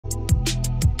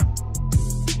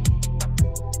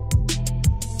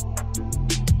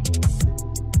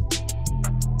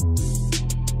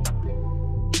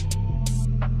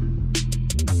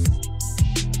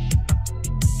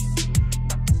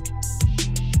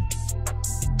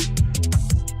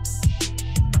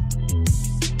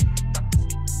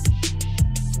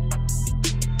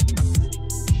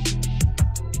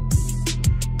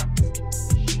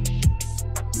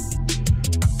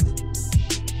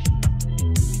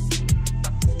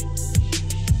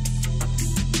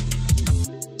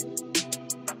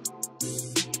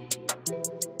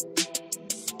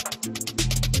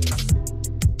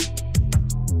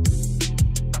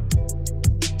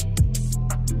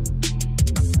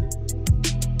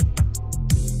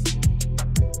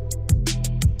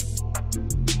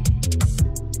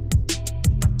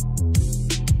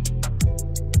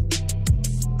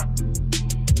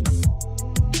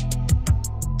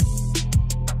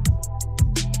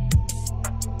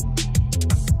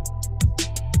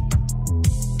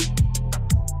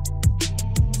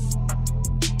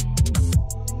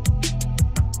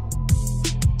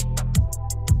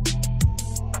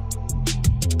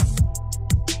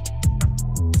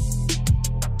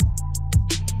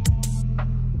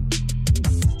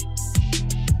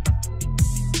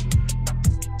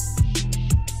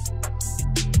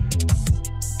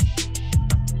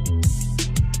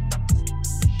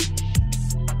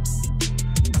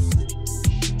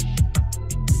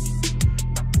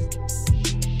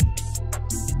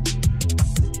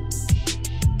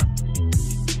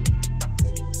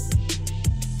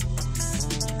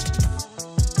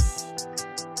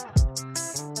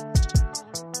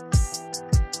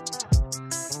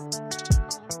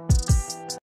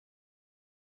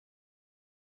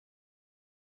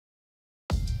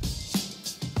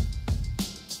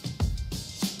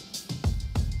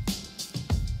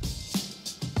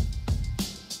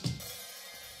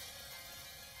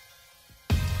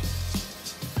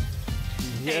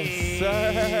Yes,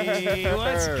 sir. Hey,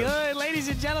 what's good, ladies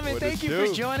and gentlemen? Thank you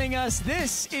for joining us.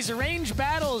 This is Range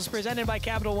Battles presented by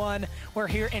Capital One. We're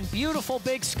here in beautiful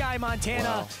Big Sky, Montana.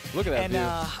 Wow. Look at that and,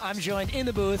 view. I'm joined in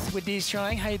the booth with Deez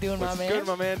Strong. How you doing, my man? Good,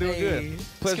 my man. Doing good.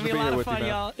 Pleasure to be here with you, man.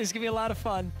 Y'all. It's going to be a lot of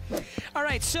fun. All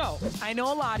right, so I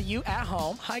know a lot of you at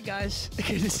home. Hi, guys.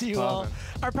 Good to see you all.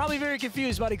 Are probably very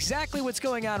confused about exactly what's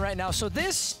going on right now. So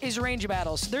this is Range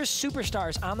Battles. There's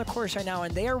superstars on the course right now,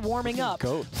 and they are warming up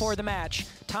for the match.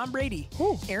 Tom Brady,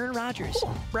 Aaron Rodgers,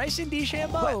 Bryson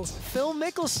DeChambeau, Phil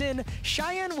Mickelson,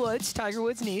 Cheyenne Woods, Tiger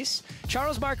Woods' niece,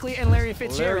 Charles Barkley, and Larry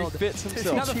Fitzgerald.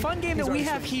 Now, the fun game that we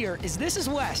have here is this is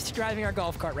West driving our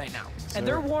golf cart right now, and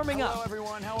they're warming up.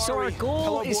 Everyone. How So are our we? goal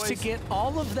Hello, is boys. to get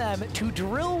all of them to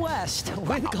drill West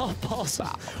with golf balls.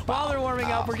 While they're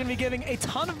warming up, we're going to be giving a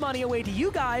ton of money away to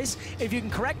you guys if you can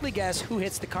correctly guess who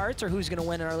hits the carts or who's going to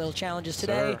win in our little challenges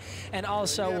today. And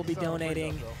also, we'll be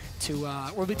donating to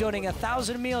we'll be donating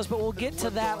 1,000 meals, but we'll get to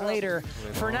that later.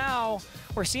 For now,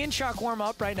 we're seeing Chuck warm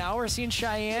up right now. We're seeing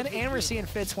Cheyenne and we're seeing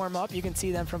Fitz warm up. You can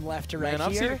see them from left to right Man,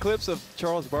 I've here. seen clips of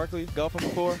Charles Barkley golfing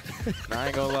before. I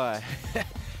ain't gonna lie.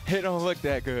 It don't look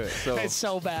that good. So it's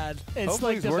so bad. It's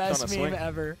like the best meme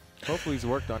ever. Hopefully he's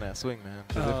worked on that swing, man.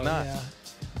 Because if not,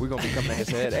 we're going to be coming at his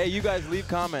head. Hey, you guys leave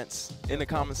comments in the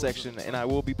comment section, and I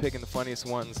will be picking the funniest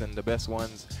ones and the best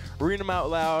ones, reading them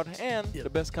out loud, and the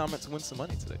best comments win some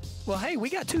money today. Well, hey, we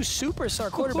got two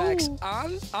superstar quarterbacks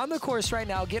on the course right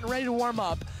now, getting ready to warm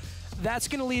up. That's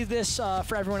going to leave this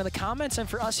for everyone in the comments and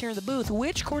for us here in the booth.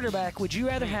 Which quarterback would you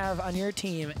rather have on your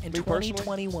team in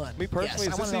 2021? Me personally,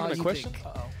 yes, is this even a question?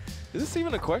 Is this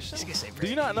even a question? Do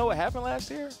you not know what happened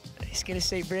last year? He's gonna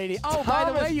say Brady. Oh, by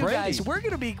the way, you guys, we're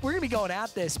gonna be going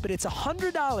at this, but it's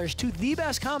 $100 to the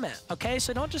best comment. Okay,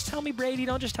 so don't just tell me Brady,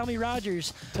 don't just tell me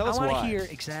Rodgers. Tell us why. I want to hear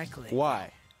exactly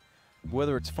why.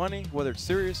 Whether it's funny, whether it's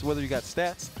serious, whether you got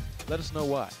stats, let us know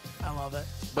why. I love it.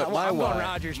 But I'm why? going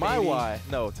Rodgers, my baby. why?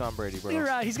 No, Tom Brady, bro. You're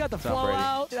right. He's got the flow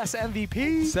out. That's the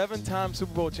MVP. 7-time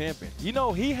Super Bowl champion. You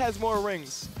know he has more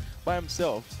rings by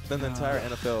himself than the entire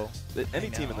NFL, any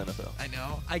team in the NFL. I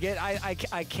know.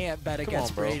 I can't bet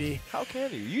against Brady. How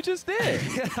can you? You just did.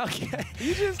 Okay.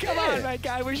 You just Come on, my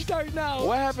guy. We're starting now.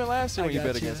 What happened last year when you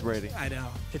bet against Brady? I know.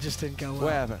 It just didn't go well.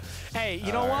 What happened? Hey,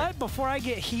 you know what? Before I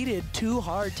get heated too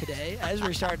hard today, as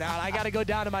we're starting out, I got to go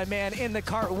down to my man in the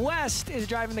cart. West is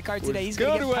driving the cart today. He's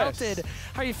going to get pelted.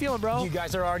 How are you feeling, bro? You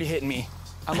guys are already hitting me.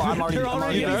 I'm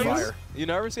already on fire. You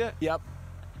nervous yet? Yep.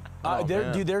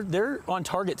 They're on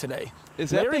target today.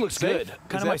 Larry looks good.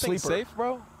 Kind of my sleeper. Safe,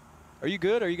 bro? Are you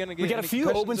good? Are you gonna get? We got a few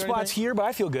open spots here, but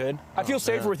I feel good. I feel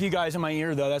safer with you guys in my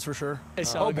ear, though. That's for sure.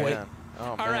 It's all good.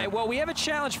 All right, well, we have a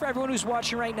challenge for everyone who's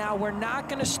watching right now. We're not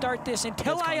going to start this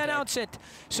until I announce it,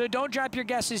 so don't drop your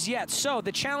guesses yet. So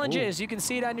the challenge is, you can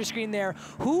see it on your screen there,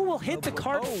 who will hit the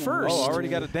cart first? Oh, already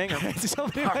got a dinger.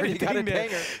 Already got a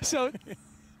dinger. So,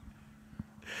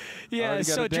 yeah,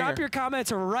 so drop your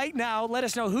comments right now. Let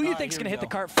us know who you think's going to hit the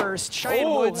cart first. Cheyenne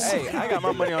Woods. Hey, I got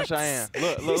my money on Cheyenne.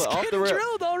 Look, off the rip.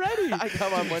 Drilled already. I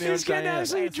got my money on Cheyenne. He's getting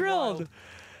absolutely drilled.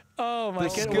 Oh, my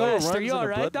goodness. Are you all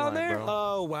right down there?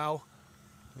 Oh, wow.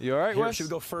 You all right, Wes? Should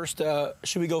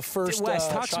we go first? Wes,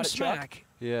 talk some smack.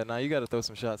 Yeah, now you got to throw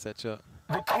some shots at Chuck.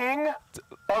 The king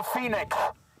of Phoenix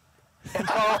and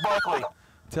Charles Barkley.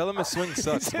 Tell him his swing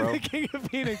sucks, bro. The king of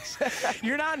Phoenix.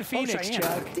 You're not in Phoenix,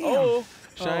 Chuck. Oh,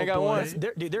 Cheyenne got one.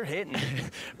 Dude, they're hitting.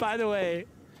 By the way,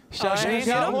 Cheyenne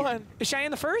got one. Is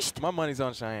Cheyenne the first? My money's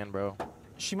on Cheyenne, bro.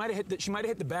 She might have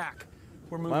hit the back.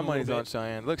 We're moving. My money's on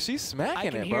Cheyenne. Look, she's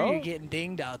smacking it, I bro. can hear you getting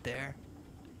dinged out there.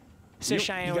 So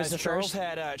Cheyenne was the first.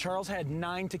 Charles had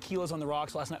 9 tequilas on the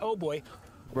rocks last night. Oh boy.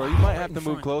 Bro, you might have to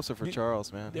move closer for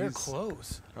Charles, man. They're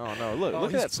close. Oh no!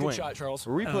 Look at that swing. Good shot, Charles.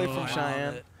 Replay from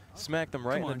Cheyenne. Smacked them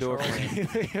right in the door.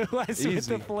 Wes with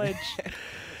the flinch.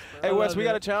 Hey Wes, we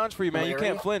got a challenge for you, man. You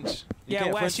can't flinch.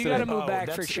 Yeah, Wes, you got to move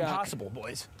back for Chuck. That's impossible,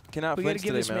 boys. Cannot we flinch got to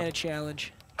give today, this man a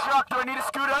challenge. Chuck, do I need to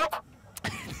scoot up?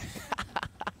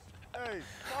 Hey,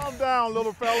 calm down,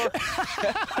 little fella.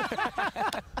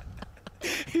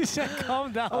 He said,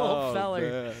 calm down, little feller.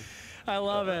 Man. I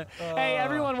love it. Hey,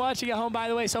 everyone watching at home, by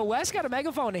the way, so Wes got a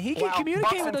megaphone, and he can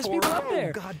communicate with those people up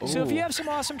there. So if you have some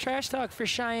awesome trash talk for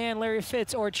Cheyenne, Larry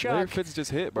Fitz, or Chuck, Larry Fitz just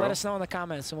hit, bro. Let us know in the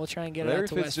comments, and we'll try and get it out to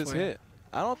Wes. Larry Fitz just hit.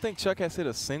 I don't think Chuck has hit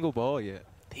a single ball yet.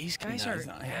 These guys are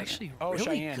actually really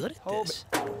Cheyenne. good at this.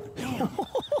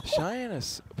 Cheyenne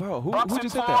is, bro, who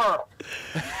just hit that?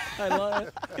 I love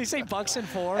it. You say Bucks and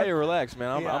 4? Hey, relax,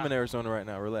 man. I'm in Arizona right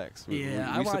now. Relax.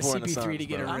 I want CP3 to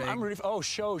get a ring. I'm ready for,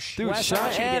 Dude,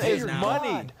 Cheyenne is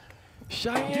money.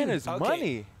 Cheyenne is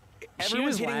money.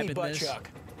 Everyone's hitting me but Chuck.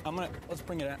 Let's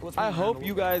bring it out. I hope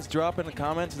you guys drop in the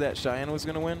comments that Cheyenne was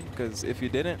going to win, because if you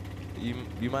didn't,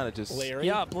 you might have just.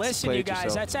 Yup, listen, you guys,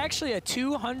 yourself. that's actually a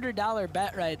 $200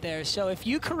 bet right there. So if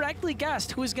you correctly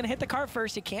guessed who's going to hit the cart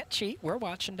first, you can't cheat. We're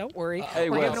watching, don't worry. Hey,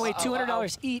 We're Wes. giving away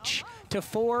 $200 each to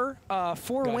four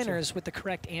winners with the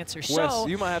correct answer. So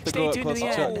you might have to stay go up tuned close to the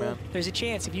to Chuck, end. man. There's a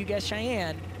chance if you guess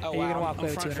Cheyenne, you're going to walk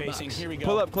away with $200. Here we go.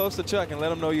 Pull up close to Chuck and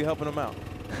let him know you're helping him out.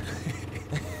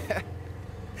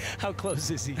 How close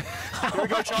is he? Here we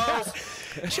go, Charles.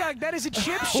 Chuck, that is a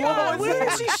chip shot. Where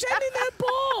is he sending that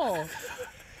ball?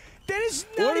 That is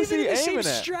not even in the same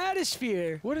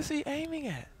stratosphere. What is he aiming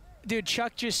at? Dude,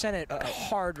 Chuck just sent it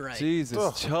hard right.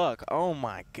 Jesus, Chuck. Oh,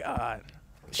 my God.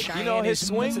 Cheyenne, you know, his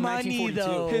swing money,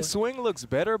 though. His swing looks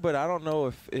better, but I don't know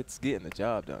if it's getting the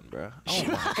job done, bro. Oh,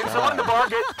 my Can someone in the bar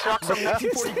get Chuck some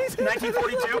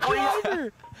 1942,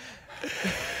 please?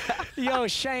 Yo,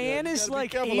 Cheyenne is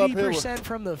like careful up here 80%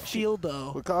 from the field,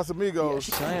 though. With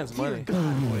Casamigos. Cheyenne's money.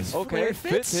 Okay, Larry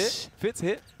Fitz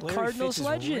hit. Cardinals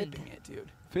legend.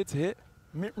 Fitz hit.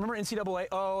 Remember NCAA?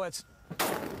 Oh, that's.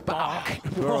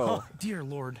 Bro, Dear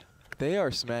Lord. they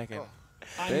are smacking.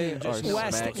 They are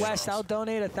smacking. West, I'll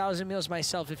donate 1,000 meals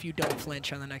myself if you don't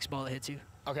flinch on the next ball that hits you.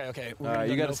 Okay. All right,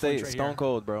 you got to stay stone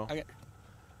cold, bro.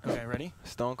 Okay, ready?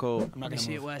 Stone cold. I'm not Let me going to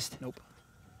see move. it, West. Nope.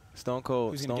 Stone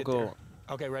cold. Who's gonna Stone get cold. there?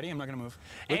 Okay, ready? I'm not going to move.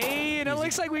 Hey, and it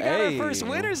looks like we got our first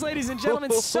winners, ladies and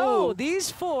gentlemen. So these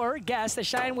four guessed that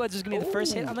Cheyenne Woods was going to be the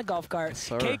first hit on the golf cart. Yes,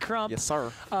 sir. K. Crump, Yes, sir.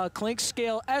 Clink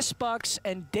Scale, S. Bucks,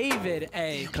 and David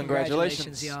A.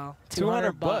 Congratulations, y'all.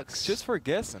 $200 just for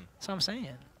guessing. That's what I'm saying.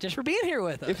 Just for being here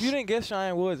with us. If you didn't guess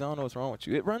Cheyenne Woods, I don't know what's wrong with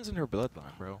you. It runs in her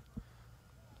bloodline, bro.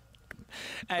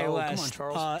 Hey, Oh, West, come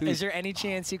on, Charles. is there any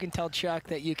chance you can tell Chuck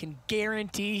that you can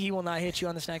guarantee he will not hit you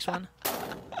on this next one?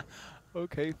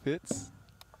 Okay, Fitz.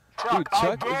 Chuck, Dude,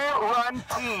 Chuck I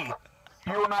guarantee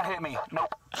you will not hit me.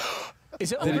 Nope.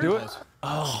 Is it Did he over? do it?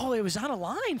 Oh, it was on a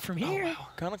line from here.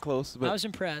 Kind of close, I but was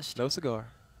impressed. no cigar.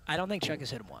 I don't think Chuck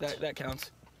has hit him once. That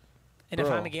counts. And if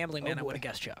Bro. I'm a gambling man, I would have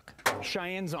guessed Chuck.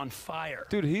 Cheyenne's on fire.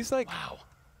 Dude, he's like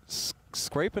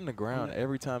scraping the ground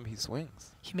every time he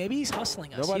swings. Maybe he's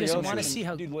hustling us. Nobody He doesn't else want to is. see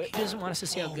how Dude, he doesn't want us to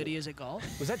see how good he is at golf.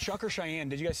 Was that Chuck or Cheyenne?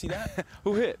 Did you guys see that?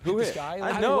 Who hit? Who this hit? guy?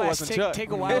 I I know it West, wasn't Chuck.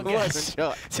 take a wild It guess. wasn't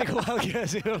Chuck. Take a wild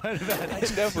guess. It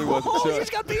definitely wasn't He Chuck.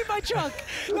 just got beat by Chuck.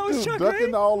 That was Chuck, Ducking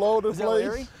right? all over the Was that place.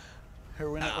 Larry?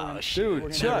 Or we're not, Dude, we're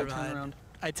gonna Chuck. turn around.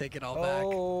 I take it all back.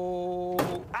 Oh,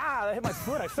 that hit my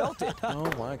foot. I felt it. Oh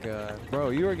my God, bro,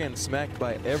 you are getting smacked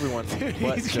by everyone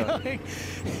but He's Chuck. going.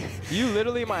 You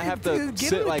literally might have to Dude, get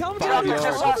sit him to like come 5 down. yards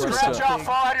Just saw before scratch Chuck. out,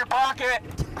 fall out of your pocket.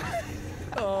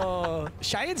 Oh,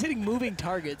 Cheyenne's hitting moving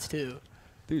targets too.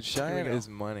 Dude, Cheyenne is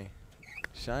money.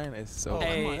 Cheyenne is so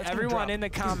Hey, money. that's gonna everyone drop. in the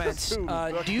comments,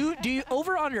 do you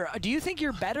over under? Do you think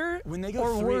you're better When they go or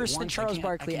 3 at worse than once, Charles I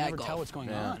Barkley can at never tell golf? what's going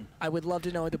Yeah. on. I would love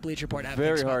to know what the Bleacher Report have Very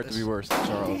thinks about hard to this. be worse than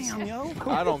Charles. Damn, yo.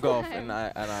 I don't golf, and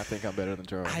I think I'm better than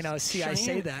Charles. I know. See, I say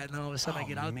Cheyenne. that, and then all of a sudden I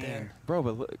get out man. there. Bro,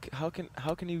 but look, how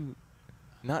can you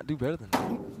not do better than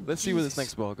him? Let's see where this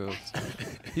next ball goes.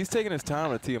 He's taking his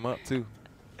time to tee him up too.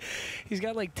 He's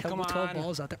got like 12 Come on.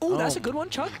 balls out there. Oh, that's a good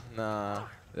one, Chuck. Nah,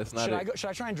 that's not Should it.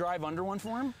 I try and drive under one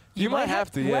for him? You might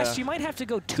have to, yeah. West, you might have to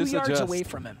go 2 Just yards adjust. away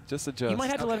from him. Just adjust. You might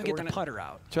have to let him Okay, get we're the gonna- putter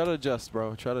out. Try to adjust,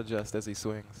 bro. Try to adjust as he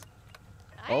swings.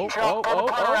 Oh, Chuck, pull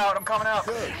the putter out. I'm coming out.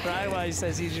 Right while he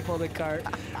says he should pull the cart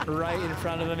right in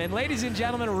front of him. And ladies and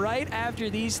gentlemen, right after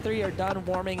these three are done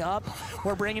warming up,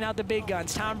 we're bringing out the big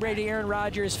guns. Tom Brady, Aaron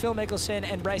Rodgers, Phil Mickelson,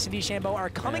 and Bryson DeChambeau are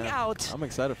coming Man, out. I'm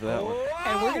excited for that one.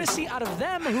 And we're going to see out of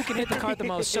them who can hit the cart the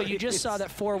most. So you just saw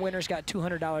that 4 winners got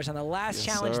 $200 on the last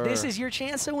Yes, challenge. sir. This is your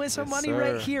chance to win some Yes, money sir.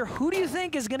 right here. Who do you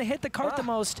think is going to hit the cart the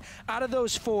most out of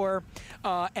those 4?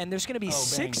 And there's going to be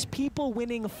 6 people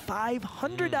winning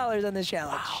 $500 on this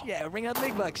challenge. Yeah, we're bringing out the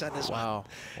big bucks on this one. Wow.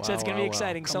 So it's going to be wow.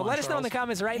 exciting. So Come on, let us know in the Charles.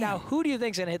 comments right now, who do you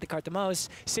think is going to hit the cart the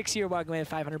most? 6-year walk away with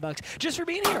 $500 just for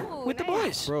being here with the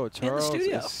boys Bro, in the Charles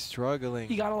studio. is struggling.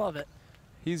 You got to love it.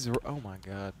 He's oh my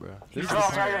God, bro.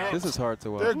 Charles, This is hard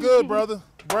to watch. They're good, brother.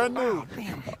 Brand new.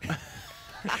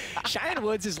 Cheyenne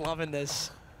Woods is loving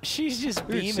this. She's just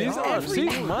Dude, beaming. she's on. every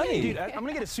She's day. money. Dude, I'm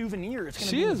gonna get a souvenir. It's gonna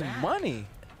She be in the is back. money.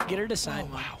 Get her to sign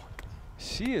one. Wow.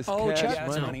 She is Oh, cash Chuck- Yeah,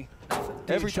 that's money. money.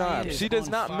 Every Cheyenne time. is She does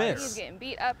on not fire. miss. He's getting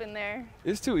beat up in there.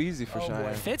 It's too easy for Oh, boy.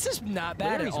 Cheyenne. Fitz is not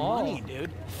bad Larry's at all. money,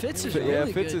 dude. Fitz is Yeah,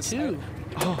 really Fitz good is- too.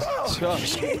 Oh, Chuck.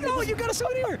 No, you got a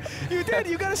souvenir. You did.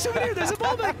 You got a souvenir. There's a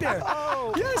ball back there.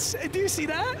 Yes. Do you see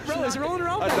that? Bro, it's rolling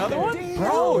around back Another there. one?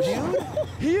 Bro, dude.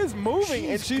 He is moving,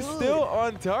 and she's still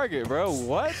on target, bro.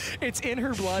 What? It's in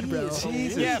her blood, bro.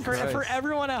 Jesus yeah, for Christ.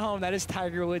 everyone at home, that is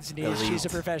Tiger Woods' niece. She's Elite. a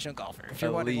professional golfer. If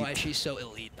you're wondering why Elite. she's so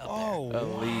elite up there. Oh,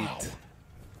 Elite.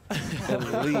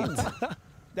 Elite.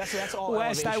 That's all.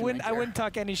 West, I elevation wouldn't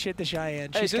talk any shit to Cheyenne.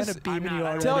 Hey, She's kind just- of beaming you I'm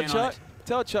already. not- Tell Being Chuck. honest.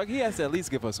 Tell Chuck he has to at least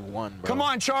give us one, bro. Come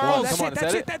on, Charles. Come on, is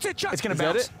that it? That's it, Chuck. It's gonna Is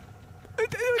that bounce. it?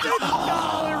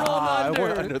 No, it rolled under.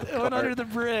 went under the It went cart. under the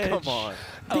bridge. Come on.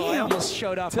 Oh, I almost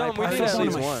showed off Tell my him we part. need I at fell on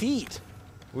least my one. feet.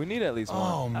 We need at least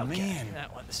Oh one. man.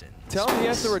 That one's in. Tell him he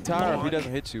has to retire if he Fuck.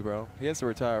 doesn't hit you, bro. He has to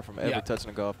retire from ever Yeah. touching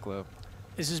a golf club.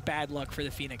 This is bad luck for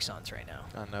the Phoenix Suns right now.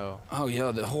 I know. Oh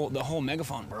yeah, the whole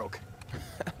megaphone broke.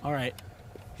 All right.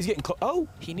 He's getting close. Oh.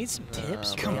 He needs some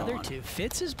tips Come from the other on. two.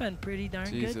 Fitz has been pretty darn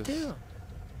Jesus. good too.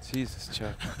 Jesus,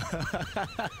 Chuck.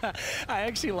 I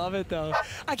actually love it though.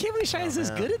 I can't believe Cheyenne's this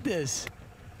man. good at this.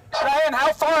 Cheyenne,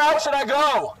 how far out should I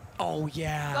go? Oh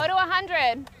yeah. Go to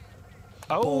 100.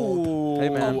 Oh. Hey,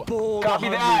 man. Bold Copy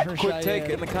 100 that. for Quick take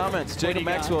Cheyenne. in the comments. do you Jacob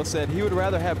got? Maxwell said he would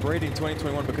rather have Brady in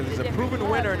 2021 because he's a Different proven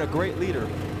club. winner and a great leader.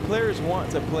 Players want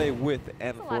to play with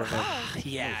and That's a lot for of him. balls.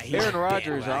 Yeah. he's Aaron a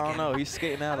Rodgers, I don't bandwagon. know. He's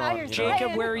skating out I'm out on here you know. trying.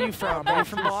 Jacob, where are you from? Are you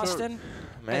from Boston?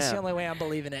 That's the Man, only way I'm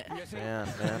believing it. man.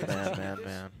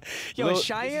 Yo, Lil-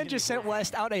 Cheyenne just sent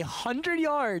West out 100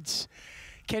 yards.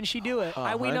 Can she do it? We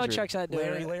know 100. Chuck's not doing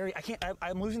it. Larry, I can't.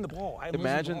 I'm losing the ball.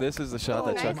 Imagine this is the shot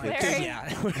that Oh, Chuck thanks, hits. Larry.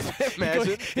 Yeah.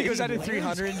 Imagine. He goes out at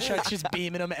 300 and Chuck's just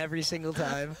beaming him every single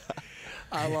time.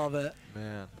 I love it.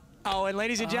 Man. Oh, and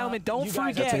ladies and gentlemen, don't you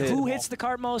guys- forget That's a hit. who hits the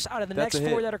cart most out of the That's next a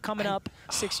four hit. that are coming up.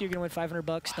 6, you're going to win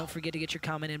 $500. Don't forget to get your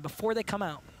comment in before they come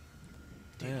out.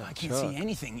 Yeah, I can't Chuck. see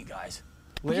anything, you guys.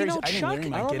 Well, you know, I think Chuck- Larry I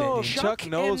might don't get know it, if dude. Chuck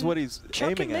knows and- what he's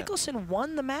Chuck aiming and at. Mickelson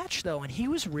won the match, though, and he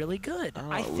was really good. I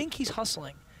don't I know. think he's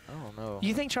hustling. I don't know.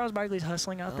 You think Charles Barkley's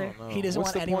hustling out I there? don't know. He doesn't What's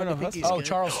want the anyone point to of think he's Oh, good.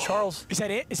 Charles. Is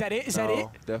that it? Is that it? Is that No, it?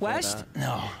 definitely West? not.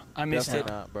 No, I missed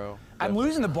Definitely it. not, bro. I'm Definitely.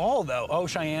 losing the ball though. Oh,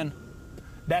 Cheyenne.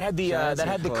 That had the Cheyenne's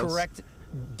close. correct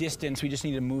distance. We just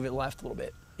need to move it left a little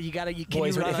bit. You gotta. Can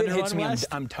Boys, you but run if it under hits one, me, West?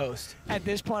 I'm toast. At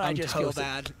this point, I I'm just feel toasted.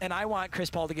 bad, and I want Chris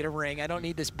Paul to get a ring. I don't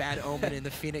need this bad omen in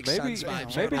the Phoenix Maybe, Suns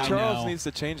vibes. maybe right now. Charles know. needs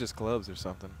to change his clubs or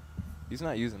something. He's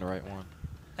not using the right one.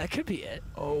 That could be it.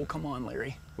 Oh, come on,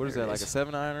 Larry. What is There that, it like a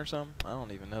 7-iron or something? I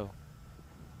don't even know.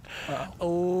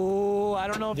 Oh, I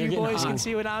don't know if They're you getting boys hot. can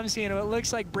see what I'm seeing. But it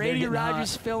looks like Brady, getting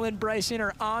Rodgers, hot. Phil, and Bryson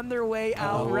are on their way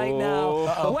out right Oh.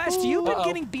 now. Uh-oh. West, you've been Uh-oh.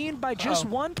 getting beamed by just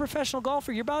Uh-oh. one professional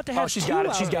golfer. You're about to have she's two got it.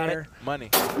 out She's got it. there. Money.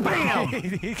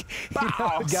 Bam!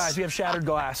 Oh, guys, we have shattered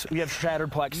glass. We have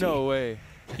shattered plexi. No way.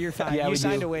 You're fine. Yeah, you we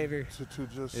signed do. a waiver. To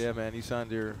just, Yeah, man, you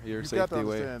signed your you got to safety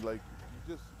waiver. understand, like,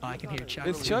 you just. Oh, I can hear Chuck.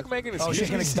 Is Chuck making Oh, she's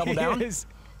excuses? gonna double down? He is.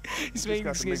 He's just making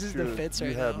got to make excuses sure to Fitz you're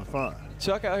right having now. fun.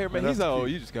 Chuck out here, man, Man, he's that's like, oh,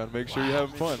 key. you just got to make sure you're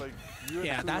having fun. Like, you're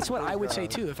Yeah, two that's what of I those would say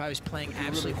guys. too if I was playing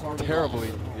absolutely horrible. Terribly,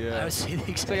 golf. I yeah. would say the It's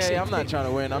exact like, hey, same I'm not thing trying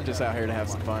to win. I'm just out here to have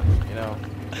some fun, you know?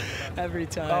 every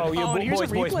time. Oh, yeah, and here's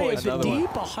boys, a boys, replay boys. of the Another one. deep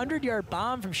 100-yard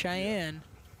bomb from Cheyenne.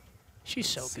 She's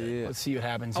so good. Yeah. Let's see what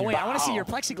happens. Oh here. wait, I want to see Wow. your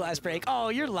plexiglass break. Oh,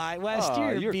 you're lying, West. Oh,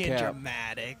 you're you're being cap.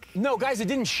 dramatic. No, guys, it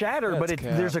didn't shatter, but That's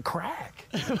cap. there's a crack.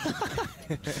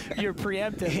 You're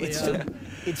preemptively.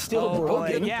 It's still oh, boy.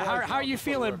 broken. Yeah, how are you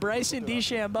feeling? Bryson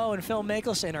DeChambeau and Phil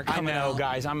Mickelson are I coming know, out.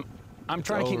 guys. I'm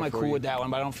trying to keep over my for cool you. with that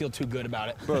one, but I don't feel too good about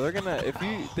it. Bro, they're going to, if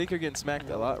you think you're getting smacked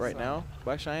a lot right now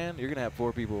by Cheyenne, you're going to have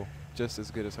 4 people just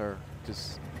as good as her,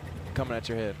 just coming at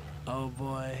your head. Oh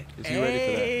boy. Is he ready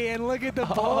for that? Hey, and look at the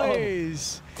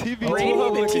boys. TB12 Brady, the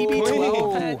looking TB12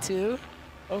 clean. had too.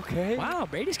 Okay. Wow,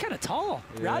 Brady's kind of tall.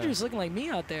 Yeah. Rodgers looking like me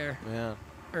out there. Man,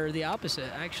 Or the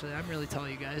opposite, actually. I'm really tall,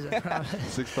 you guys. I promise.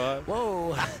 6'5".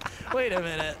 Whoa. Wait a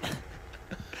minute.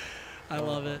 I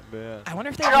love it. Man. I wonder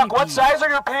if they have any Chuck, what beef. size are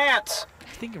your pants? I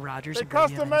think Rodgers They and Brady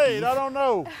have custom any made. beef. I don't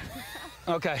know.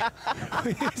 Okay.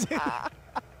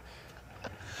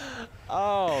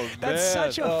 Oh, man. That's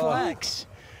such a flex.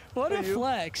 What a Hey, you.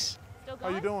 flex. Still How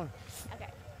going? you doing? Okay.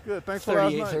 Good. Thanks for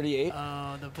last 38, night. 38.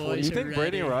 Oh, the boys You are think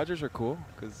Brady and ready. Rodgers are cool?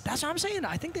 Cause That's what I'm saying.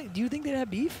 I think do you think they'd have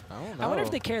beef? I don't know. I wonder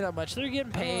if they care that much. They're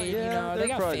getting paid, yeah, you know. They they're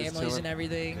got probably just families chilling. and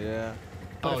everything. Yeah.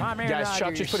 But if I'm Aaron guys, Chuck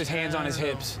Rodgers, just put his hands on I his don't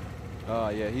know. hips. Oh,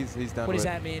 yeah, he's done What does with.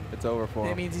 that mean? It's over for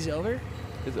That him. means he's over?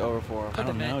 It's over for him. I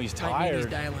don't know. He's Might mean he's tired.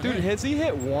 dialing Dude, in. has he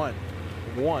hit one?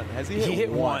 One. Has he hit He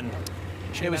hit one.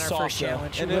 Should've It was been our first soft, though.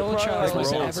 challenge. And it Will probably, Charles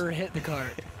like, rolls. ever hit the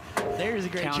cart? There's a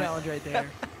great Count it. challenge right there.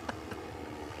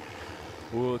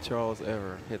 Will Charles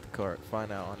ever hit the cart?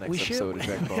 Find out on next We should- episode of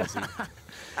Jack Ballsy.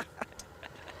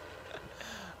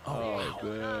 Oh,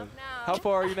 man. No. How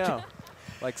far are you now?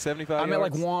 Like 75 I'm at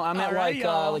yards? like one. I'm at All right,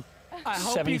 y'all. like I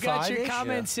hope you got your 75-ish?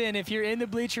 comments in. If you're in the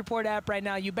Bleach Report app right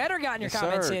now, you better gotten your Yes,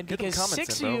 comments sir. in Get them because comments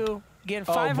 6 in, of bro. you Getting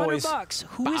 $500.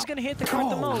 Who is going to hit the cart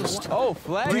the most? Oh,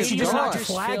 flag is She just knocked the gone.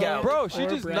 flag out. Bro, she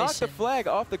just knocked Bryson. the flag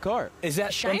off the cart. Is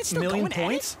that Cheyenne's a still million going at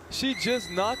points? She just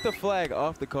knocked the flag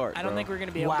off the cart, I don't bro. think we're going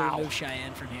to be able Wow. to remove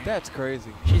Cheyenne from here. That's crazy.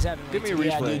 She's having Give way me a too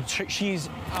Yeah, replay. dude. She's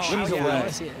yeah, away.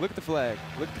 let's see it. Look at the flag.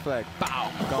 Look at the flag.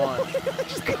 Bow. Gone.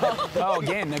 Oh,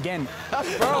 again.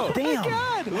 Bro,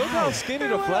 Damn. look how skinny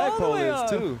the went flagpole all the way is, up.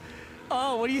 too.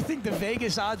 Oh, what do you think the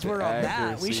Vegas odds were on that?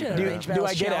 accuracy, We should have man. arranged Do battles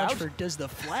I get challenge out? for does the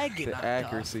flag get The knocked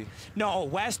accuracy. off? No,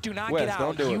 Wes, do not Wes, get out.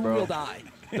 don't do it, you bro. will die.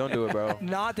 Don't do it, bro.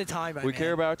 Not the time, my We man.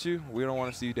 care about you. We don't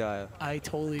want to see you die. I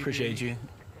totally Appreciate agree. you.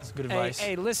 That's good Hey, advice.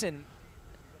 hey, listen.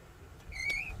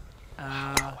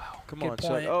 Come Good on, Chuck.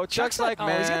 point. Oh, Chuck's like,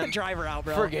 man. he's got the driver out,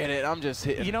 bro. Forget it. I'm just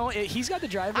hitting. You know, he's got the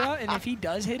driver out, and if he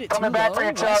does hit it too Coming back low, for you,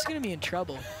 Wes Chuck. is going to be in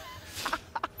trouble.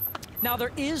 Now,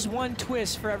 there is one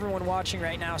twist for everyone watching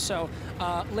right now. So,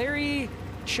 Larry,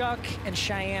 Chuck, and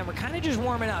Cheyenne, we're kind of just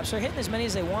warming up. So, they're hitting as many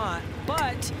as they want,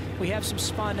 but we have some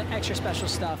fun, extra special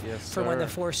stuff Yes, for when the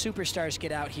sir. 4 superstars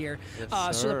get out here. Yes,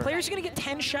 so, the sir. players are going to get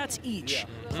 10 shots each,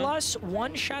 plus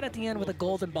 1 shot at the end with a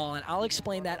golden ball, and I'll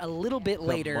explain that a little bit The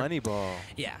later. money ball.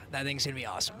 Yeah, that thing's going to be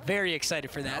awesome. Very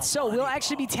excited for that. So we'll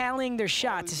actually be tallying their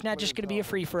shots. It's not just going to be a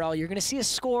free-for-all. You're going to see a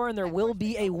score, and there will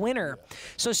be a winner.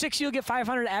 So 6 you'll get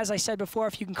 500, as I said before,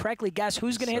 if you can correctly guess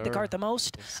who's going to hit the sir. cart the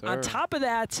most. Yes, On sir. top of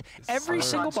that, every sir.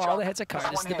 single ball that hits a cart,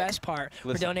 this is the One hit. best part.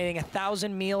 We're Listen. donating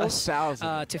 1,000 meals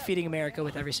 1,000. to Feeding America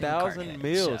with every single cart 1,000 hit.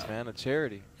 meals, So, man. A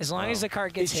charity. as long as the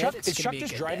cart gets Is hit, Chuck, it's is going Chuck to be a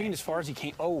just good driving day. as far as he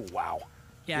can? Oh, wow.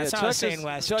 Yeah, Yeah, that's what I Chuck was saying, is-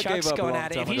 Wes. Chuck Chuck's gave up a going long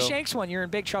at it. time If he ago. shanks one, you're in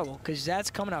big trouble, because that's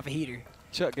coming off a heater.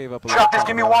 Chuck gave up a Chuck, lot. just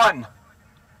give me one.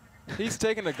 He's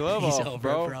taking the glove He's off, over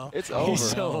bro. it, bro. It's over. He's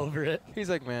so over it. He's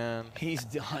like, man, He's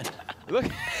done. look.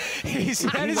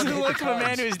 That is the look of a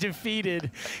man who is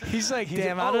defeated. He's like,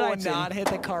 damn, how did I it's in. not hit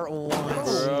the cart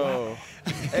once? Bro.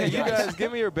 Hey, you guys,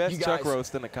 give me your best You Chuck guys.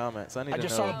 roast in the comments. I need I to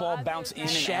just know. saw the ball bounce in and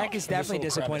Shaq out is of this definitely little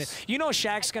disappointed. crevice. You know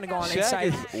Shaq's going to go on Shaq inside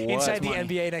is what? the Money.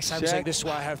 NBA next time. He's Shaq- like, this is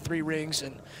why I have 3 rings,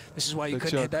 and this is why you The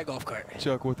couldn't hit Chuck. that golf cart.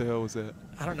 Chuck, what the hell was that?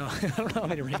 I don't know. I don't know how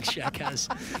many rings Shaq has.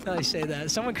 Now I say that.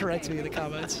 Someone correct me in the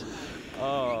comments.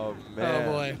 Oh, man.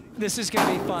 Oh, boy. This is going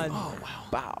to be fun.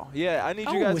 Wow. Yeah, I need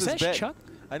you Oh, guys' was that bet. Chuck?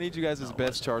 I need you guys'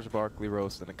 best Charles Barkley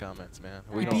roast in the comments, man.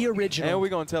 We Be original. And we're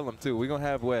going to tell them, too. We're going to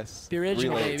have Wes Be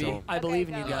original, relay it to baby. him. I believe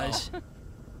in you guys.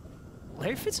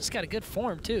 Larry Fitz has got a good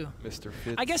form, too. Mr.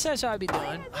 Fitz. I guess that's how I'd be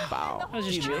doing. Wow. I was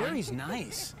just Dude, chilling. Larry's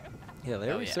nice. Yeah,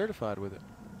 Larry's yeah. certified with it.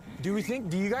 Do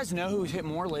you guys know who's hit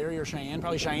more, Larry or Cheyenne?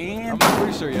 Probably Cheyenne. I'm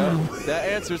pretty sure, yeah. That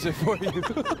answers it for you.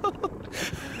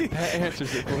 That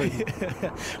answers it for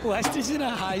you. West is in a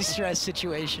high-stress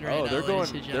situation right Oh, now, they're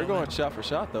ladies and going gentlemen. shot for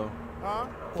shot, though. Huh?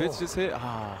 Fitz just hit.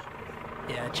 Ah.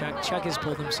 Yeah, Chuck has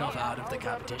pulled himself out of the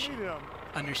competition, Need him.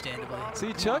 understandably.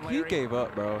 See, Chuck, he gave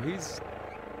up, bro. He's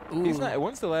not.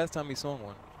 When's the last time he swung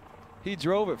one? He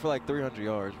drove it for like 300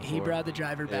 yards. He before. brought the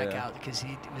driver back Yeah. out because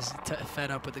he was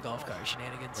fed up with the golf cart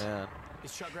shenanigans. Man.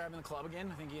 Is Chuck grabbing the club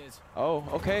again? I think he is. Oh,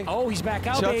 okay. Oh, he's back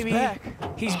out, Chuck's baby. back.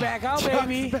 He's back out, Chuck's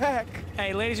baby. back.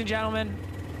 Hey, ladies and gentlemen,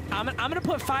 I'm going to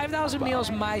put 5,000 meals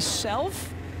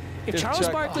myself if If Charles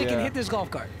Chuck- Barkley can yeah. hit this golf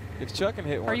cart. If Chuck can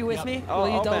hit one. Are you with me? I'll, Will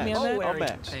you I'll double match. me on that? I'll Larry.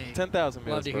 match. Hey. 10,000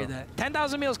 meals, Love to bro. hear that.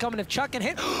 10,000 meals coming if Chuck can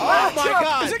hit. Oh my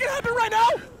God! Is it going to happen right now?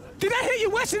 Did that hit you,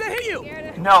 Wes? Did that hit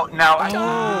you? No, no.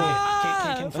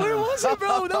 Ah, Can't where confirm. was it,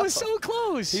 bro? That was so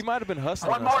close. He might have been hustling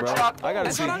One us, more, bro. Chuck. I gotta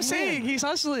That's see. what I'm saying. He's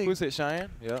hustling. Who's hit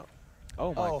Cheyenne? Yeah.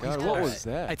 Oh my Oh, he's God! What close. was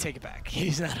that? I take it back.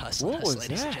 He's not hustling What us, was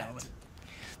ladies and that? gentlemen.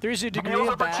 There's a degree Meals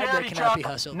are of for bad that charity, cannot Chuck. be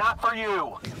hustled. Not for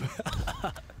you.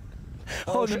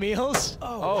 Oh, the meals?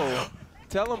 Oh,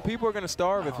 tell him people are gonna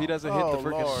starve if he doesn't hit the Oh,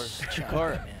 Lord. freaking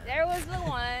cart. There was the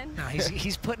one. No,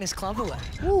 he's putting his club away.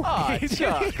 Ah, he,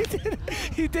 Chuck.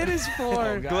 he did his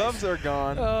four. Gloves are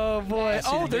gone. Oh, boy.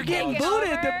 Oh, they're getting Take it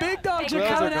booted. over. The big dogs are Take it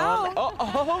Gloves are coming gone. out.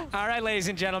 Oh. All right, ladies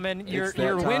and gentlemen, your It's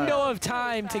that time. window of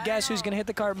time to guess who's going to hit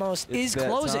the cart most It's is that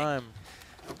closing. time.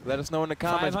 Let us know in the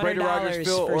comments. Brady, $500 Rodgers,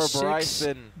 Phil, for or 6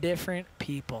 Bryson. different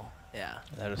people. Yeah.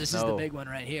 Let us This is know. the big one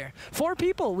right here. 4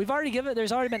 people. We've already given.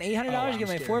 There's already been $800 I'm given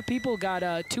away. scared. 4 people got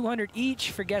 $200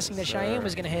 each for guessing that Cheyenne Sir.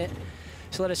 was going to hit.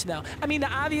 So let us know. I mean, the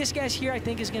obvious guess here, I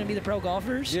think, is going to be the pro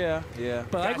golfers. Yeah, yeah.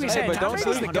 But like we Hey, said, but Tom don't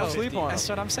Brady's sleep- the don't GOAT. sleep on him. That's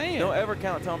what I'm saying. Don't ever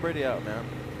count Tom Brady out, man.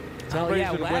 Tom Oh, Brady's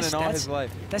yeah, been Wes, winning all that's- his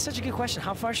life. That's such a good question.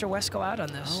 How far should Wes go out on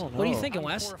this? I don't What are you know. thinking,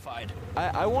 Wes? Horrified.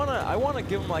 I wanna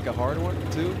give him like a hard one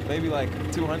too. Maybe like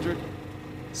 200.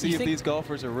 See You if think- these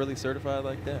golfers are really certified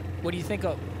like that. What do you think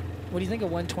of? What do you think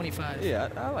of 125? Yeah,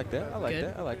 I like that. I like Good.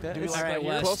 that. I like that. Do we It's like that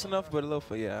here? close enough, but a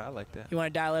little. Yeah, I like that. You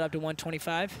want to dial it up to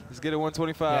 125? Let's get it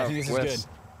 125. Yeah, I think this is Wes. good.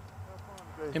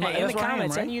 Hey, in the That's where I am,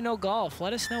 comments, right? and you know golf,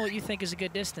 let us know what you think is a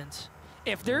good distance.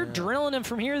 If they're drilling him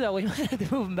from here, though, we might have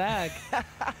to move him back.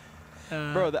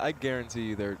 Bro, I guarantee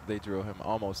you they drill him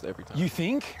almost every time. You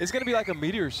think? It's going to be like a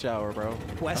meteor shower, bro.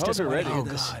 West I hope doesn't they're want to ready.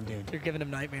 hear this. God, dude. They're giving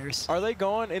him nightmares. Are they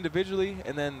going individually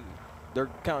and then they're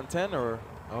counting 10 or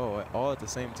all at the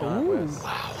same time? Ooh. Wes?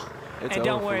 Wow. It's And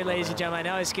don't over worry, for you, ladies man. and gentlemen, I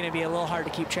know it's going to be a little hard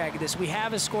to keep track of this. We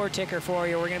have a score ticker for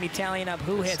you. We're going to be tallying up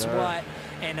who hits sir. what,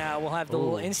 and we'll have the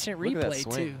little instant look at that replay,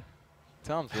 swing. too.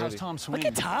 Tom's How's ready. Tom swing? Look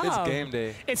at Tom. It's game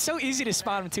day. It's so easy to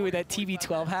spot him, too, with that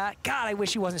TB12 hat. God, I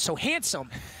wish he wasn't so handsome.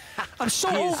 I'm so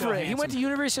He is over so it. He went handsome. to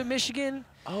University of Michigan.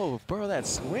 Oh, bro, that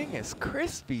swing is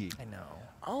crispy. I know.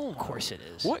 Oh, Of course it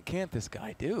is. What can't this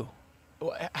guy do?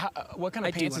 What kind I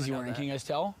of do pants wanna is he know wearing? that. Can you guys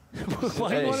tell? Why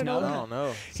Hey, you want to know I that? don't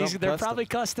know. They're Something probably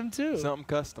custom, too. Something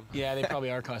custom. Yeah, they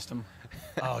probably are custom.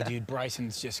 Oh, dude,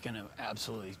 Bryson's just gonna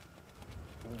absolutely.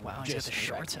 Wow, he's got Just the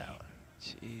shorts wrecked. out.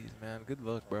 Jeez, man, good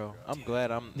luck, bro. I'm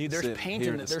glad I'm Dude, there's sitting paint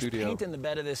here in in the there's studio. paint in the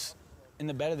bed of this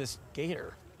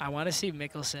gator. I want to see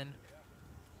Mickelson.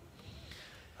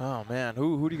 Oh man,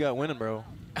 who do you got winning, bro?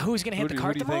 Who's going to hit the Who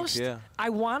cart do the you think? most? Yeah.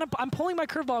 I'm pulling my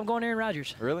curveball. I'm going Aaron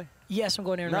Rodgers. Really? Yes, I'm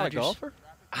going Aaron Not Rodgers. a golfer?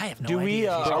 I have no Do we?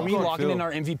 idea. Are I'm we going locking Phil. in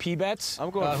our MVP bets? I'm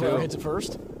going Whoever Phil. hits it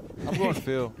first. I'm going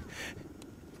Phil.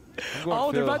 I'm going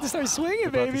Oh, they're Phil. about to start swinging, They're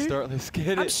about to baby. start. Let's get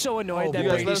it. I'm so annoyed that you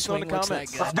guys let Brady's us know in swing the looks that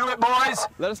comments. good. Let's do it, boys.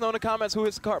 Let us know in the comments who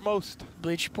hits the cart most.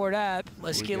 Bleach Report app.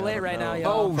 Let's We get gotta lit right now, know.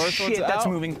 y'all. Oh First one's shit, that's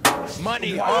out. moving.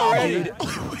 Money Wow, already. dude.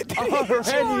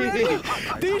 Already.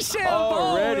 DeChambeau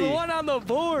Already. with one on the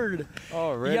board.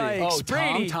 Already. Yikes. Oh,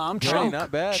 Brady. Tom, Brady, choke.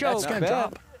 not bad. Choke. That's It's not gonna bad.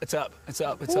 drop. It's up. It's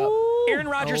up. It's up. Aaron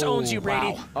Rodgers Oh, owns you,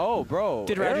 Brady. wow. Oh, bro.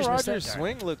 Did Aaron Rodgers miss that? Rodgers'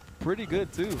 swing looked pretty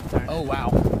good too. Oh wow,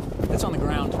 it's on the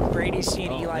ground. Brady's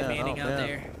seeing Oh, Eli man, Manning oh, out man.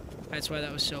 there. That's why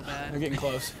that was so They're bad. getting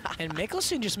close. And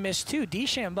Mickelson just missed too.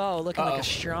 DeChambeau looking like a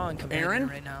strong competitor Aaron?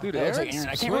 right now. Dude, That looks like Aaron's Aaron.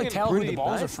 I can't really swinging tell who the pretty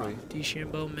balls nicely. are from.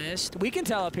 DeChambeau missed. We can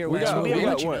tell up here, We Wes. got- We'll be we able to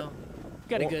got let you what? know.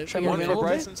 Got a good. Should I One move in for a little bit?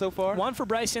 Bryson so far? One for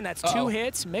Bryson. That's two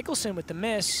hits. Mickelson with the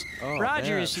miss. Oh,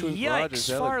 Rodgers, man. yikes, Rodgers,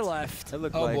 that far looked- left. That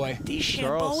looked Oh, like boy. DeChambeau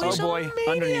Charles. is Oh, boy. a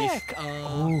Underneath. maniac.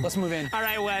 Oh. Let's move in. All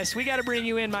right, Wes, we got to bring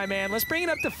you in, my man. Let's bring it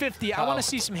up to 50. I want to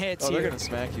see some hits Oh, they're here. gonna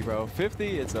smack you, bro.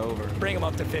 50, it's over. Bring him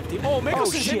up to 50. Oh,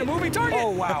 Mickelson's hitting shit. a moving target.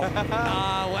 Oh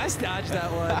wow. Wes dodged that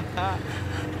one.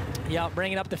 Yeah,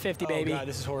 bring it up to 50, baby. Oh god,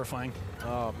 this is horrifying.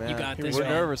 Oh man, You got this, we're man.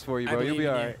 nervous for you, I bro. You'll believe be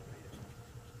in all you. right.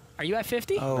 Are you at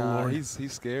 50? Oh Nah, lord. he's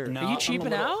scared. No. Are you I'm a cheaping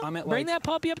little- out? I'm at, Bring like- that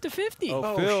puppy up to 50. Oh,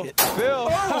 Oh, Phil. shit. Phil.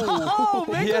 Oh,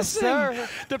 Mickelson. Yes, sir.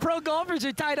 The pro golfers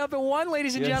are tied up at 1,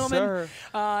 ladies and Yes, gentlemen. sir.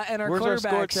 And our Where's our quarterbacks.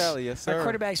 score tally? Yes, Our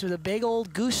sir. quarterbacks with a big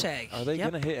old goose egg. Are they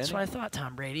Yep, gonna hit That's any? what I thought,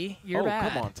 Tom Brady. You're Oh,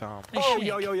 bad. come on, Tom. Nice Oh shake.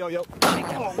 yo. Shake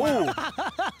that one.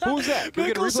 Who's that? Can we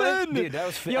get a replay? Dude, that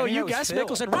was Phil. Yo, I think you that was guessed Phil.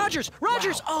 Mickelson. Rodgers.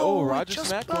 Rodgers. Wow. Oh, Oh, it Rodgers just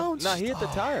smacked him. bounced. Nah, he hit the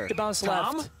tire. It bounced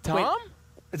Tom? left. Tom?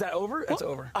 Is that over? It's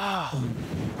over.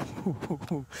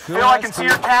 Phil, I can see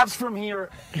your calves from here.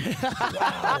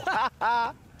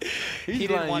 He's He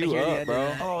didn't lining want to you hear the up, end bro.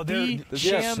 of that. Oh, This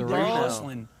is DeChambeau. three now.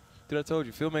 hustling. Dude, I told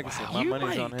you, Phil Mickelson. My You money's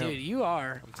might, on him. dude. You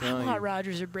are. I telling want you.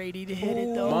 Rodgers or Brady to hit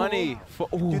it, though. Money.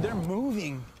 Dude, they're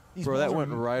moving. These Bro, balls that are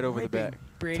went right over the ripping. back.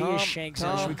 Brady Tom, is shank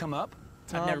Tom, zone. Should we come up?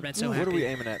 I've never been so What happy. are we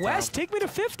aiming at, Tom? Wes, take me to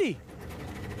 50.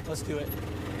 Let's do it.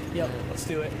 Yep. Let's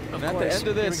do it. And at the course. end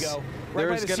of Here we this, go. Right by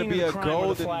there's the going to scene be of a the crime where the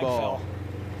golden flag ball. fell.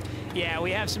 Yeah,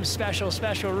 we have some special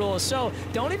rules. So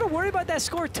don't even worry about that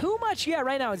score too much yet.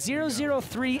 Right now, it's 0, 0,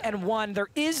 3, and 1. There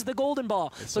is the golden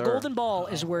ball. Yes, The sir. golden ball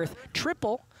is worth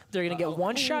triple. They're going to get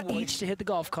one shot each to hit the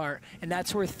golf cart, and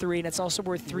that's worth 3, and it's also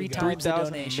worth 3 times the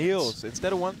 3,000 donations. meals.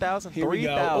 Instead of 1,000, Here we go.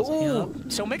 3,000.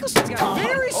 Yep. So Mickelson's got a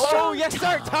very strong. Oh, yes,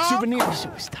 sir, Tom. Souvenirs.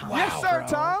 It was Tom. Yes, sir, bro.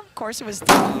 Tom. Of course it was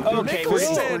Tom. Okay, we're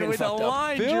Mickelson getting with a fucked up.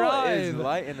 line Phil drive. is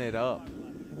lighting it up.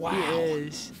 Wow. He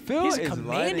is. Phil He's is a commanding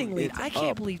lighting lead. it I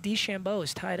can't up. believe DeChambeau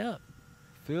is tied up.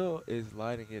 Phil is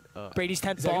lighting it up. Brady's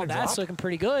 10th Is that ball. gonna That's drop? looking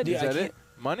pretty good. Yeah, Is I that can't- it?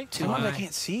 Money? Tom, I high.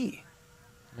 can't see.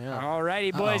 Yeah.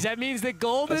 Alrighty, boys. That means the This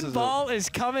golden is ball is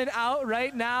coming out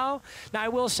right now. Now, I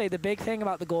will say the big thing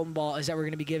about the golden ball is that we're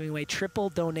going to be giving away triple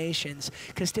donations.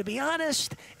 Because to be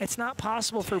honest, it's not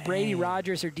possible for Brady,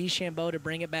 Rodgers, or DeChambeau to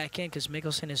bring it back in because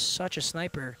Mickelson is such a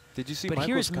sniper. Did you see But Michael's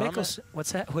here's comment? Mickelson.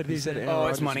 What's that? What did He he said say? Aaron Oh,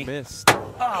 it's Rodgers money. missed.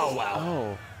 Oh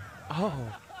wow. Oh.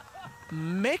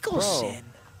 Mickelson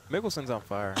Mickelson's on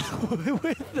fire.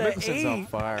 with the Mickelson's on 8.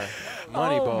 fire.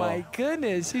 Money Oh ball. my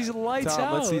goodness, he's lights Tom,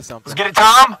 out. let's see something. Let's get it,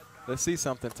 Tom. Let's see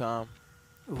something, Tom.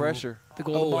 Pressure. The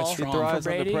golden Oh, ball it's He strong. for thrives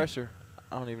under Brady. pressure.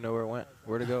 I don't even know where it went.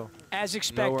 Where'd it go? As Nowhere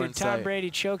expected, in Tom sight. Brady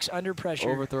chokes under pressure.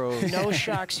 Overthrows. No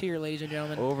shocks here, ladies and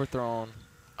gentlemen. Overthrown.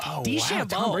 Oh wow. DeChambeau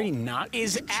Tom Brady not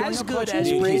is showing as up good clutch as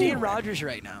in these. Brady and Rodgers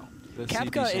right now.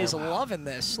 Kepka is loving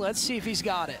this. Let's see if he's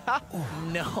got it.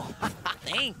 No.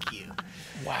 Thank you.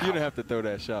 Wow. You didn't have to throw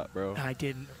that shot, bro. I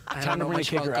didn't. I don't know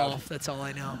much about golf. That's all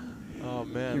I know. Oh,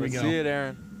 man. Let's see it,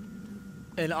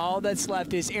 Aaron. And all that's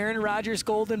left is Aaron Rodgers'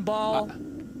 golden ball.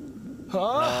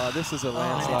 This is a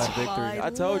landslide victory. I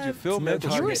told you, Phil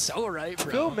Mickelson. You were so right,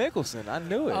 bro. Phil Mickelson. I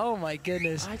knew it. Oh, my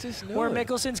goodness. I just knew Or it.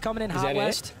 Mickelson's coming in hot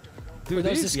west. Dude, were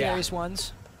those the scariest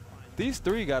ones? These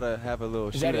three got to have a little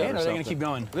shootout. Is that it, or are they going to keep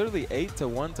going? Literally 8 to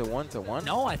 1 to 1 to 1.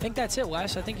 No, I think that's it,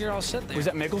 Wes. I think you're all set there. Was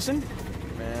that Mickelson?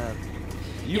 Man.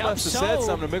 You must have said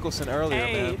something to Mickelson earlier,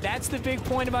 man. That's the big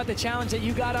point about the challenge that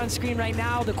you got on screen right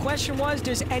now. The question was,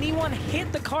 does anyone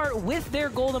hit the cart with their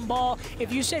golden ball?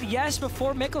 If you said yes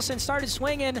before Mickelson started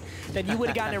swinging, then you would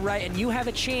have gotten it right, and you have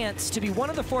a chance to be one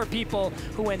of the 4 people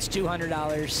who wins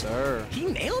 $200. Sir. He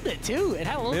nailed it, too. It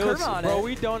had a little curve on it. Bro,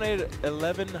 we donated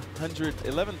 11,000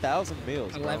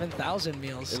 meals, bro. 11,000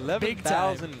 meals.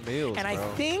 11,000 meals, and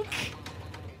bro.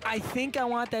 I think I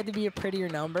want that to be a prettier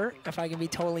number, if I can be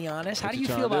totally honest. How do you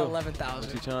feel about 11,000?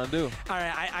 What you trying to do? All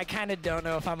right, I kind of don't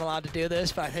know if I'm allowed to do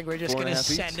this, but I think we're just going to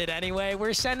send it anyway.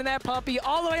 We're sending that puppy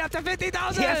all the way up to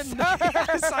 50,000. Yes,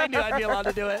 yes, I knew I'd be allowed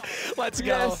to do it. Let's go.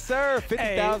 Yes, sir.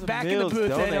 50,000 back in the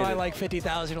booth, I know I like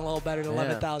 50,000 a little better than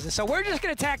 11,000. So we're just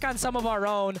going to tack on some of our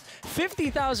own.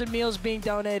 50,000 meals being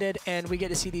donated, and we get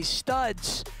to see these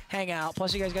studs hang out.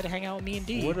 Plus, you guys got to hang out with me and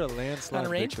D. What a landslide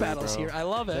on range victory, battles bro. here. I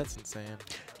love it. That's insane.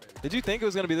 Did you think it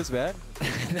was going to be this bad?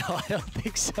 No, I don't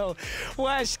think so.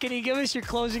 Wes, can you give us your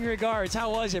closing regards?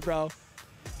 How was it, bro?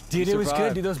 Dude, it was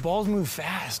good. Dude, those balls move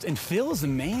fast. And Phil's the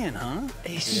man, huh?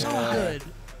 He's so good.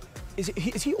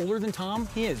 Is he older than Tom?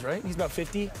 He is, right? He's about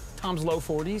 50. Tom's low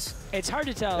 40s. It's hard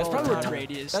to tell. That's probably what Tom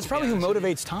Brady is. That's probably who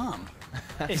motivates Tom.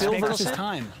 Phil versus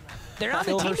time. They're on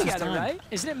the team together, right?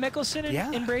 Isn't it Mickelson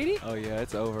and Brady? Oh, yeah,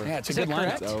 it's over. Yeah, it's a good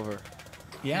lineup. It's over.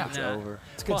 Yeah. It's over.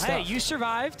 It's good stuff. Hey, you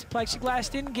survived. Plexiglass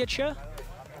didn't get you.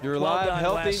 You're alive,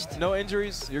 healthy, no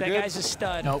injuries. You're good. That guy's a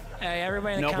stud. Nope. Hey,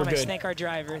 everybody in the comments, thank our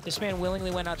driver. This man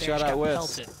willingly went out there and got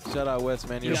pelted. Shout out Wes,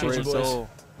 man. You're a brave soul.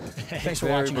 Thanks for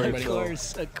watching, everybody.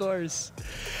 Of course.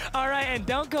 All right, and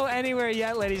don't go anywhere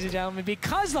yet, ladies and gentlemen,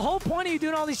 because the whole point of you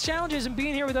doing all these challenges and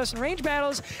being here with us in range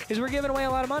battles is we're giving away a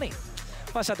lot of money.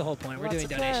 Well, that's not the whole point. We're doing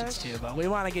donations too, but we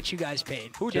want to get you guys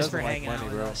paid just for hanging out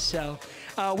with us. So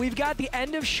we've got the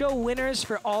end of show winners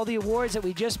for all the awards that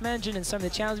we just mentioned and some of the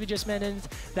challenges we just mentioned.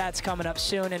 That's coming up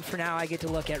soon. And for now, I get to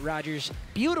look at Rodgers'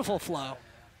 beautiful flow.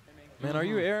 Man, are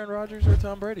you Aaron Rodgers or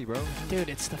Tom Brady, bro? Dude,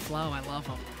 it's the flow. I love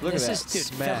him. Look at that.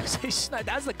 Dude,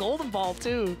 that's the golden ball,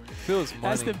 too. Phil's money.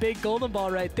 That's the big golden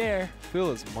ball right there.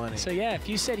 Phil is money. So, yeah, if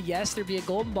you said yes, there'd be a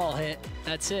golden ball hit.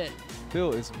 That's it.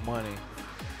 Phil is money.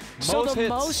 So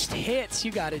most hits,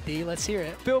 you got it, D. Let's hear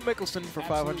it. Phil Mickelson for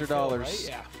 $500. Right?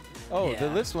 Yeah. Oh, the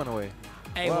list went away.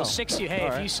 Hey, well, 6U. Hey,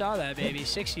 if you saw that, baby,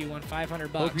 6U won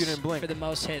 $500 Hope you didn't blink. for the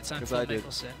most hits on Phil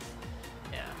Mickelson.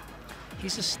 Yeah,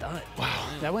 he's a stud. Wow,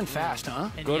 that went fast,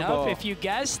 huh? And if you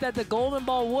guessed that the golden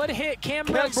ball would hit Cam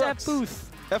Brooks at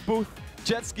Booth.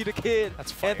 Jet Ski the Kid.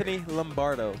 That's fire. Anthony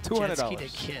Lombardo. $200. Jet Ski the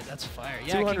Kid. That's fire.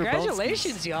 Yeah,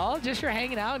 congratulations, y'all, just for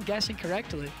hanging out and guessing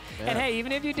correctly. Yeah. And hey,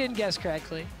 even if you didn't guess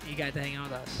correctly, you got to hang out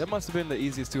with us. That must have been the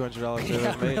easiest $200 I've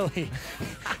ever made. Really.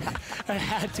 I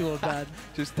had to have been.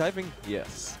 Just typing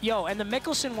yes. Yo, and the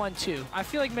Mickelson one too. I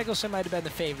feel like Mickelson might have been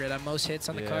the favorite on most hits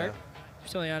on the card.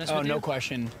 To be honest with you. Oh, no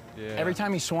question. Yeah. Every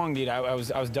time he swung, dude, I was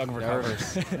dug for cover.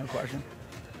 No question.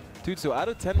 Dude, so out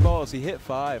of 10 balls, he hit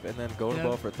 5 and then golden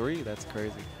ball for 3. That's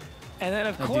crazy. And then,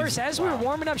 of course, as we were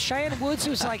warming up, Cheyenne Woods,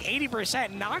 who's like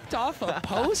 80%, knocked off a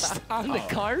post on the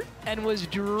cart and was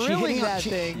drilling that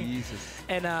thing. Jesus.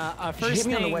 And first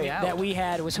thing that we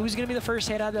had was who's going to be the first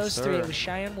hit out of those three. It was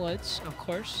Cheyenne Woods, of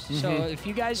course. So if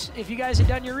you guys had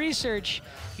done your research,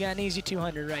 you got an easy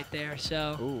 200 right there.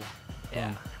 So,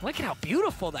 yeah. Look at how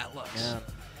beautiful that looks. Yeah.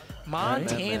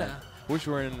 Montana. Man. Wish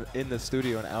we were in the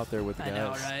studio and out there with the guys. I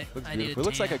know, right? Looks beautiful. It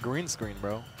looks like a green screen,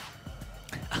 bro.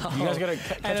 Oh. You guys got to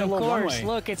catch and a of little course, runway.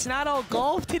 look, it's not all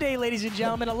golf today, ladies and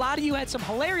gentlemen. A lot of you had some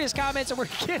hilarious comments, and we're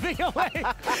giving away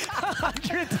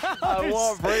 $100. I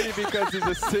want Brady because he's a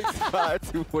 6'5",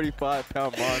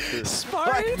 245-pound monster.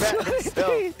 Spartan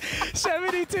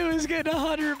 72 is getting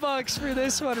 $100 for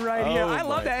this one right here. I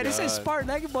love that. And it says Spartan.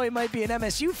 That boy might be an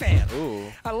MSU fan. Ooh.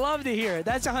 I love to hear it.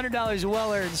 That's $100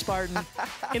 well earned, Spartan.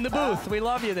 In the booth, we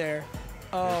love you there.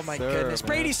 Oh my goodness, man.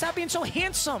 Brady, stop being so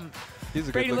handsome. He's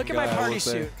a Brady, look at my guy, party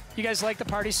suit. You guys like the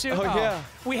party suit? Oh, yeah.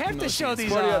 We have to show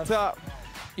these off. off. Up top.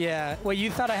 Yeah. Well, you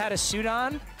thought I had a suit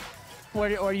on? Or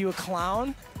are you a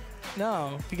clown?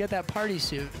 No. You got that party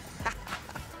suit.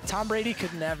 Tom Brady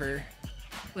could never.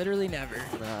 Literally never.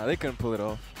 Nah, they couldn't pull it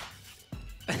off.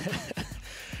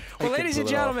 Well, ladies and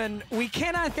gentlemen, we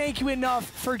cannot thank you enough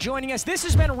for joining us. This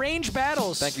has been Range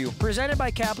Battles. Thank you. Presented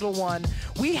by Capital One.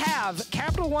 We have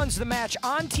Capital One's The Match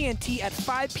on TNT at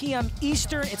 5 p.m.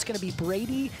 Eastern. It's going to be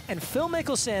Brady and Phil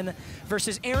Mickelson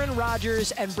versus Aaron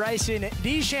Rodgers and Bryson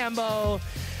DeChambeau.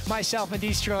 Myself and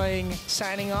Destroying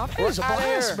signing off. It was a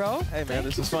blast, bro. Hey, man,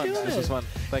 this was fun. This was fun.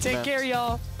 Thank you, man. Take care,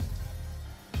 y'all.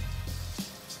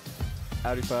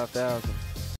 Audi 5000.